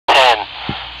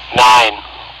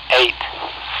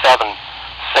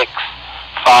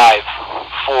5,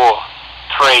 4,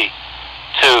 3,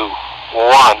 2,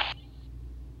 1.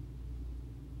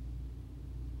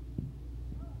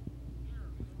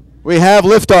 We have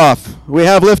liftoff. We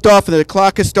have liftoff, and the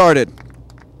clock has started.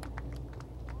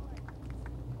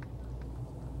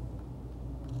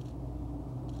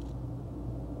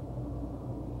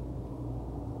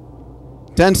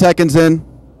 Ten seconds in.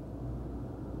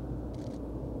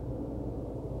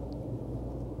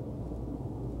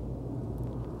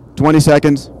 20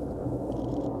 seconds.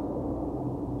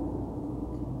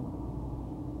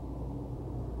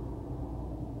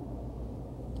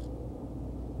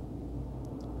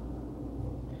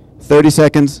 Thirty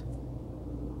seconds.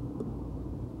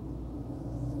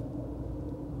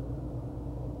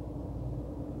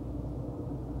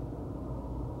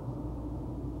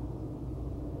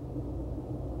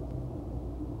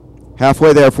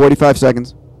 Halfway there, 45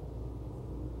 seconds.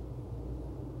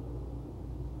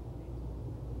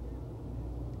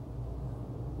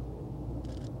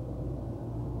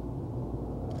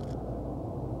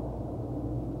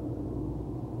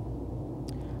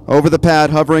 Over the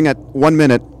pad, hovering at 1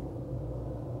 minute.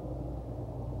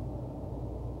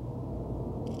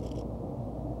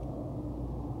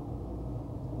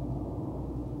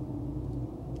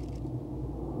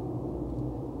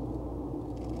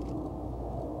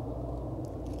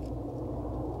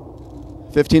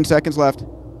 Fifteen seconds left.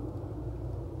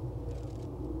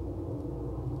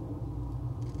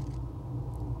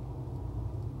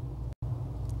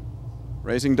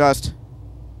 Raising dust.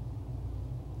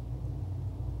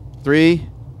 3,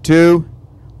 2,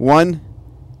 1.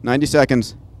 90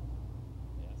 seconds.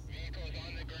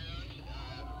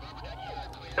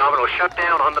 Nominal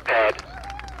shutdown on the pad.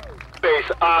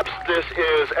 Base Ops, this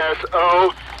is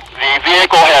SO. The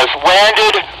vehicle has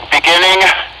landed, beginning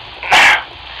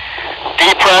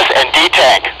depress and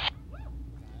detank.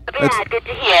 Good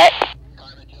to hear it.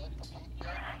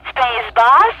 Space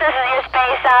Boss, this is your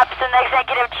Space Ops and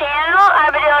Executive Channel.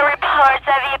 Armadillo reports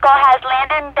that vehicle has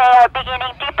landed and they are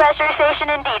beginning depressurization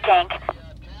and detank.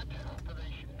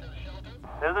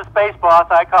 This is Space Boss,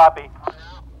 I copy.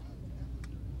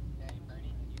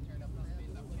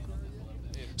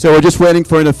 So we're just waiting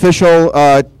for an official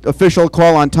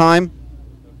call on time.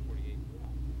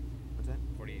 What's that?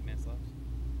 48 minutes left.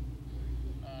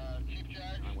 Chief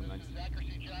Judge, this is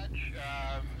accuracy judge.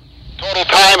 Total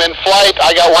time in flight,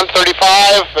 I got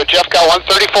 135, Jeff got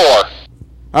 134.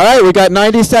 All right, we got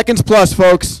 90 seconds plus,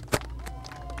 folks.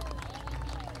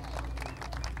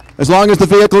 As long as the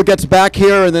vehicle gets back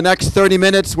here in the next 30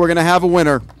 minutes, we're going to have a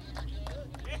winner.